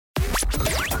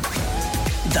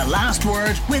The Last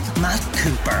Word with Matt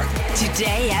Cooper.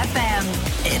 Today FM.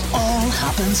 It all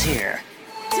happens here.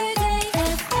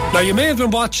 Now, you may have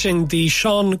been watching the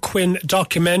Sean Quinn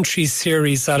documentary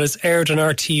series that has aired on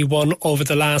RTE1 over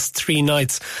the last 3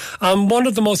 nights. One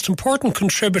of the most important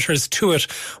contributors to it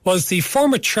was the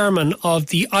former chairman of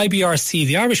the IBRC,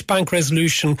 the Irish Bank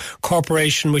Resolution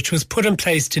Corporation, which was put in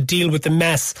place to deal with the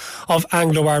mess of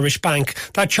Anglo-Irish Bank.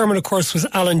 That chairman, of course, was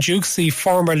Alan Dukes, the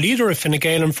former leader of Fine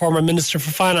Gael and former Minister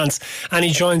for Finance, and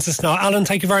he joins us now. Alan,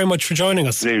 thank you very much for joining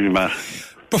us. Good evening, Matt.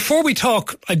 Before we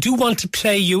talk, I do want to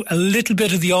play you a little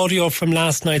bit of the audio from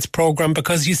last night's programme,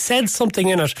 because you said something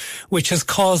in it which has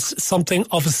caused something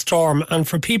of a storm. And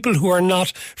for people who are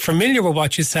not familiar with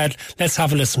what you said, let's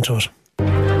have a listen to it.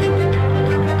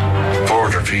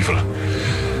 Border people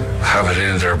have it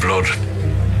in their blood.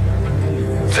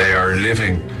 They are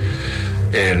living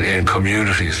in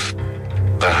communities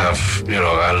that have,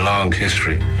 a long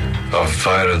history of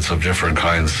violence of different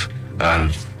kinds,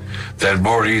 and they'll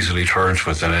more easily turn to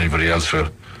it than anybody else will.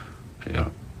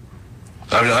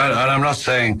 I'm not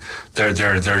saying they're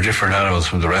different animals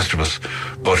from the rest of us,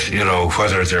 but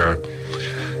whether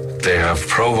they have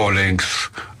Provo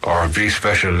links or B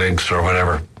special links or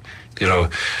whatever,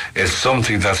 it's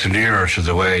something that's nearer to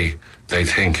the way they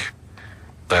think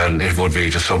than it would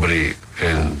be to somebody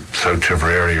in South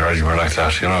Tipperary or anywhere like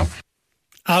that.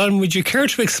 Alan, would you care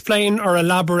to explain or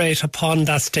elaborate upon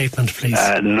that statement, please?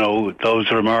 No, those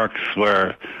remarks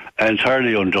were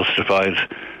entirely unjustified.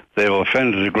 They've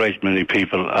offended a great many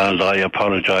people, and I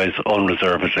apologise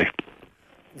unreservedly.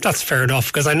 That's fair enough,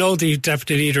 because I know the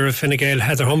Deputy Leader of Fine Gael,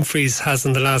 Heather Humphreys, has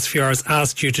in the last few hours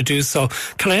asked you to do so.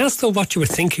 Can I ask, though, what you were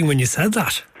thinking when you said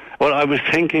that? Well, I was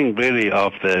thinking really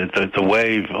of the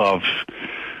wave of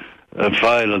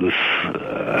violence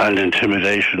and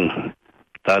intimidation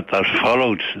that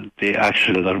followed the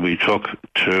action that we took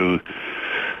to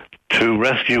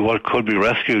rescue what could be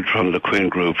rescued from the Quinn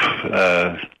Group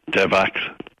debacle.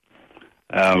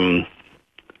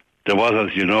 There was,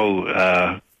 as you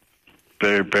know,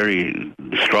 very, very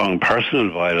strong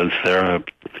personal violence there.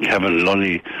 Kevin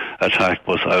Lunny attack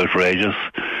was outrageous.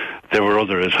 There were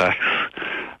other attacks.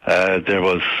 There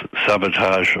was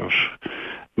sabotage of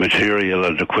material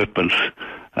and equipment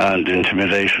and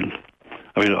intimidation.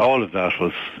 I mean, all of that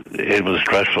was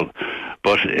dreadful,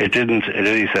 but it didn't in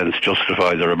any sense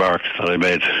justify the remarks that I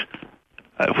made,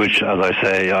 which, as I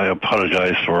say, I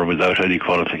apologise for without any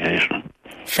qualification.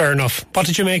 Fair enough. What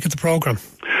did you make of the programme?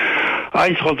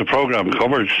 I thought the programme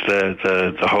covered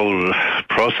the whole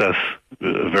process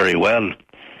very well.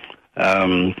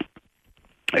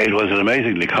 It was an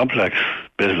amazingly complex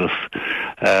business.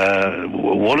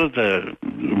 One of the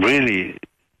really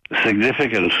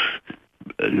significant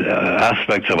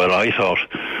aspects of it, I thought,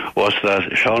 was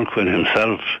that Sean Quinn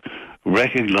himself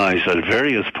recognised at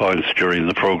various points during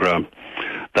the programme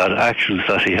that actions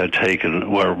that he had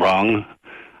taken were wrong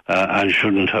and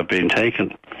shouldn't have been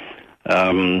taken.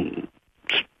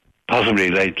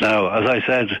 Possibly late now. As I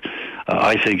said,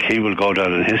 I think he will go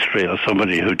down in history as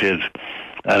somebody who did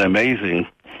an amazing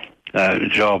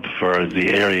job for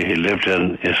the area he lived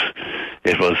in.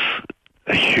 It was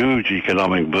a huge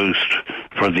economic boost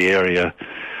for the area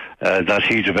that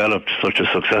he developed such a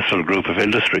successful group of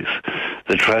industries.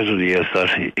 The tragedy is that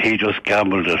he just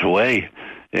gambled it away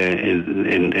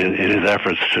in his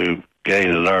efforts to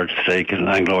gain a large stake in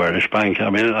Anglo-Irish Bank.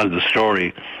 I mean, and the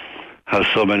story has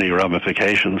so many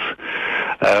ramifications.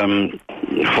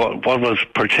 What was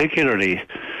particularly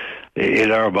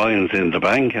in our minds in the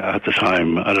bank at the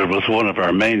time, and it was one of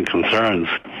our main concerns,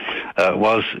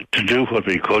 was to do what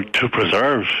we could to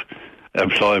preserve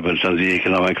employment and the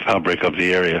economic fabric of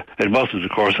the area. It wasn't,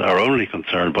 of course, our only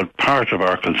concern, but part of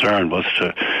our concern was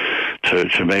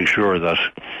to make sure that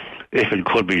if it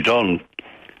could be done,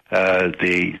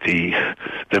 the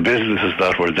businesses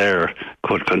that were there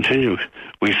could continue.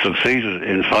 We succeeded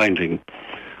in finding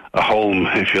a home,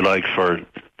 if you like, for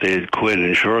the Quinn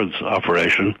insurance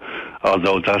operation,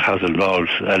 although that has involved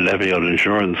a levy on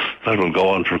insurance that will go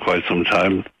on for quite some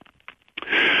time.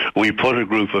 We put a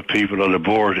group of people on the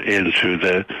board into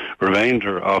the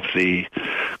remainder of the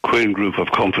Quinn group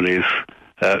of companies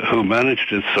who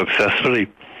managed it successfully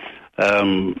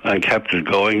and kept it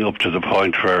going up to the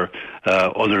point where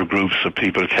other groups of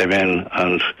people came in,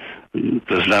 and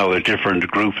there's now a different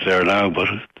group there now, but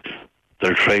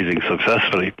they're trading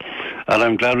successfully. And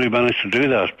I'm glad we managed to do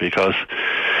that, because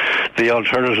the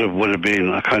alternative would have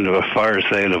been a kind of a fire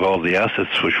sale of all the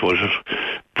assets, which would have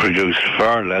produced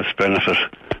far less benefit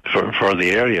for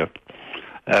the area.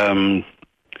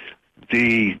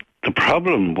 The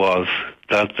problem was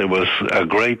that there was a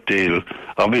great deal,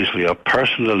 obviously, of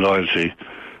personal loyalty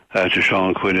to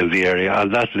Sean Quinn in the area,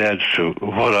 and that led to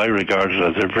what I regarded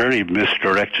as a very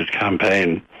misdirected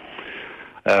campaign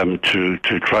to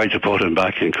try to put him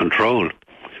back in control.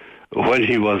 When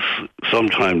he was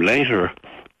sometime later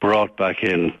brought back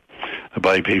in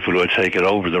by people who had taken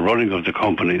over the running of the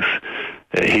companies,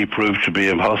 he proved to be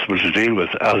impossible to deal with,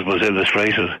 as was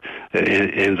illustrated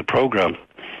in the programme.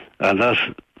 And that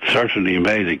certainly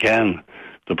made again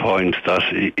the point that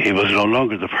he was no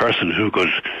longer the person who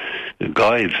could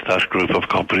guide that group of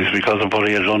companies because of what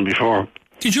he had done before.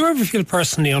 Did you ever feel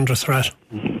personally under threat?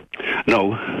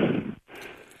 No.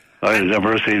 I never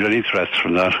received any threats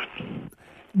from that.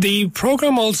 The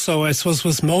programme also, I suppose,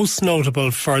 was most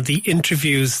notable for the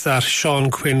interviews that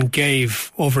Sean Quinn gave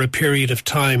over a period of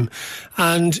time,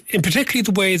 and in particularly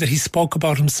the way that he spoke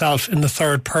about himself in the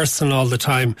third person all the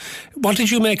time. What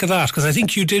did you make of that? Because I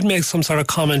think you did make some sort of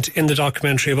comment in the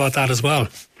documentary about that as well.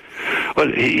 Well,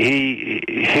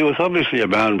 he was obviously a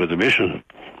man with a mission.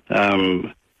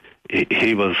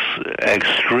 He was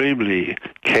extremely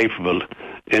capable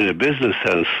in a business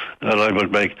sense, and I would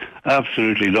make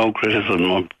absolutely no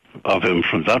criticism of him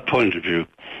from that point of view.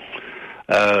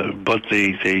 But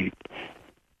the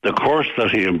course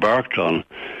that he embarked on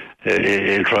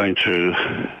in trying to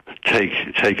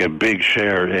take a big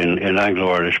share in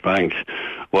Anglo-Irish Bank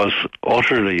was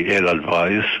utterly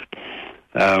ill-advised.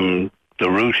 The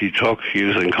route he took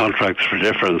using contracts for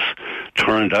difference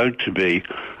turned out to be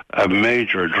a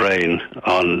major drain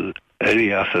on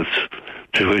any assets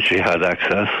to which he had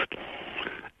access.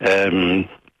 It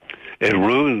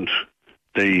ruined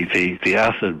the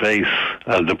asset base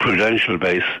and the prudential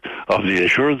base of the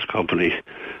insurance company,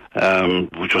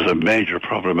 which was a major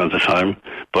problem at the time.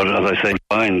 But as I say,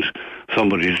 find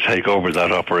somebody to take over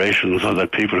that operation so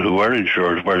that people who were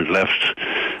insured weren't left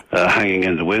hanging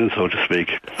in the wind, so to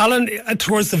speak. Alan,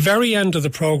 towards the very end of the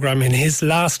programme, in his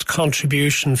last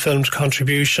filmed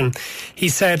contribution, he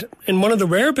said, in one of the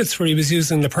rare bits where he was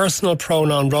using the personal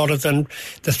pronoun rather than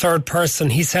the third person,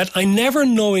 he said, "I never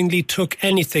knowingly took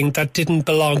anything that didn't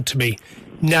belong to me.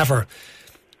 Never."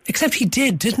 Except he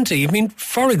did, didn't he? I mean,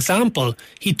 for example,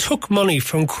 he took money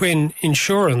from Quinn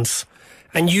Insurance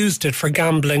and used it for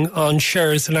gambling on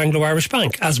shares in Anglo-Irish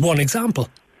Bank, as one example.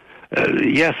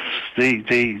 Yes, the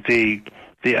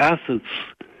assets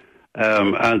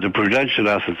and the prudential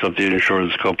assets of the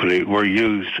insurance company were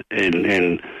used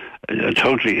in a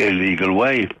totally illegal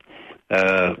way.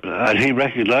 And he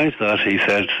recognised that. He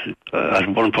said at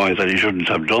one point that he shouldn't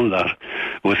have done that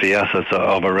with the assets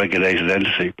of a regulated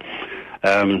entity.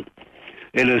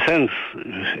 In a sense,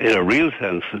 in a real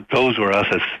sense, those were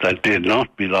assets that did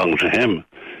not belong to him.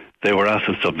 They were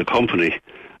assets of the company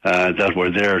that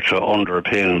were there to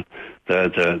underpin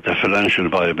the financial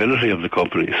viability of the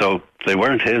company. So they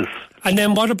weren't his. And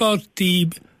then what about the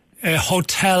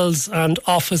hotels and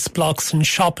office blocks and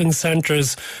shopping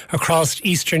centres across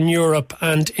Eastern Europe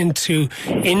and into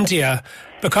India?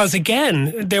 Because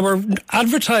again, they were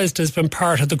advertised as being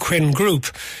part of the Quinn Group,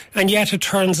 and yet it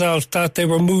turns out that they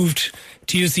were moved,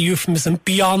 to use the euphemism,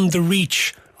 beyond the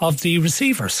reach of the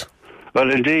receivers. Well,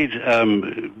 indeed,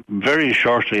 very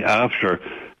shortly after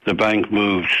the bank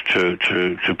moved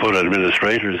to put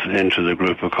administrators into the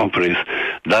group of companies,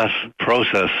 that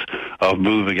process of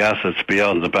moving assets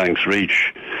beyond the bank's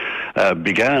reach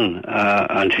began,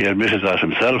 and he admitted that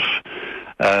himself.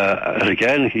 And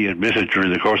again, he admitted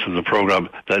during the course of the programme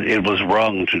that it was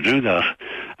wrong to do that,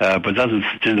 but that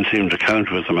didn't seem to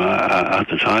count with him at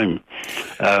the time.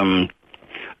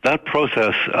 That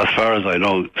process, as far as I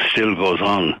know, still goes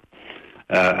on.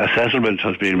 A settlement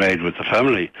has been made with the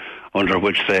family under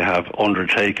which they have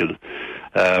undertaken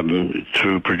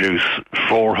to produce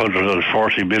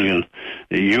 440 million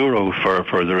euro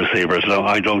for the receivers. Now,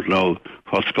 I don't know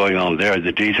what's going on there.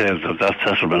 The details of that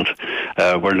settlement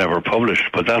were never published,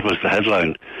 but that was the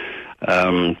headline.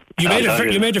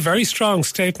 You made a very strong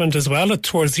statement as well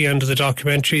towards the end of the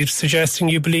documentary, suggesting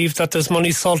you believe that there's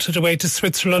money salted away to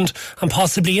Switzerland and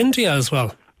possibly India as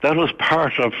well. That was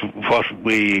part of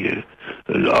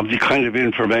of the kind of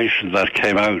information that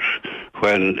came out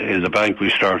when in the bank we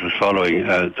started following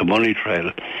the money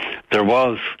trail. There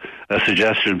was a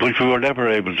suggestion, which we were never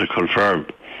able to confirm,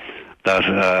 that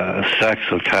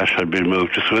sacks of cash had been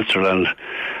moved to Switzerland.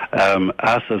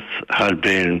 Assets had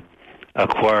been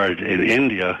acquired in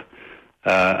India,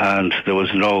 and there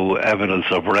was no evidence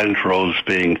of rent rolls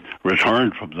being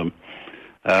returned from them.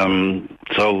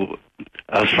 So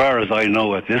as far as I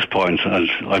know at this point, and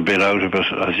I've been out of it,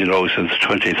 as you know, since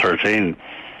 2013,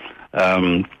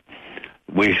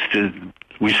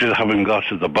 we still haven't got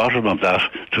to the bottom of that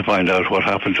to find out what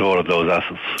happened to all of those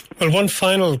assets. Well, one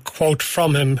final quote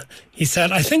from him. He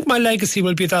said, "I think my legacy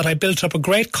will be that I built up a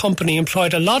great company,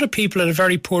 employed a lot of people in a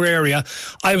very poor area.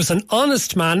 I was an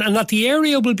honest man, and that the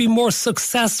area will be more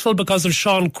successful because of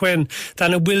Sean Quinn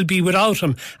than it will be without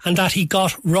him, and that he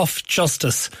got rough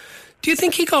justice." Do you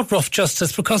think he got rough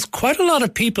justice? Because quite a lot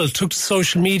of people took to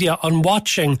social media on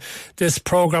watching this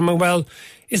programme. And well,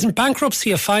 isn't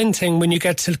bankruptcy a fine thing when you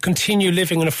get to continue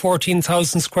living in a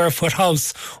 14,000 square foot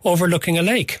house overlooking a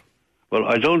lake? Well,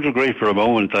 I don't agree for a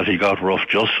moment that he got rough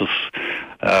justice.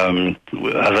 As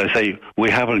I say,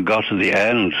 we haven't got to the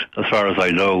end, as far as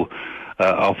I know,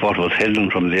 of what was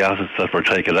hidden from the assets that were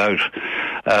taken out.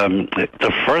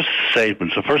 The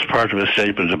first part of his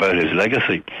statement about his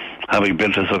legacy, having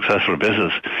built a successful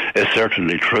business, is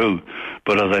certainly true.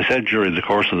 But as I said during the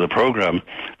course of the programme,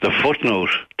 the footnote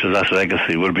to that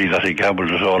legacy will be that he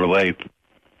gambled it all away.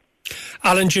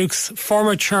 Alan Dukes,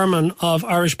 former chairman of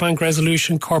Irish Bank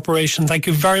Resolution Corporation, thank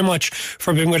you very much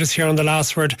for being with us here on The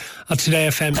Last Word on Today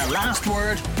FM. The Last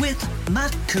Word with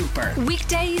Matt Cooper.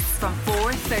 Weekdays from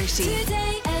 4:30.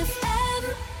 Today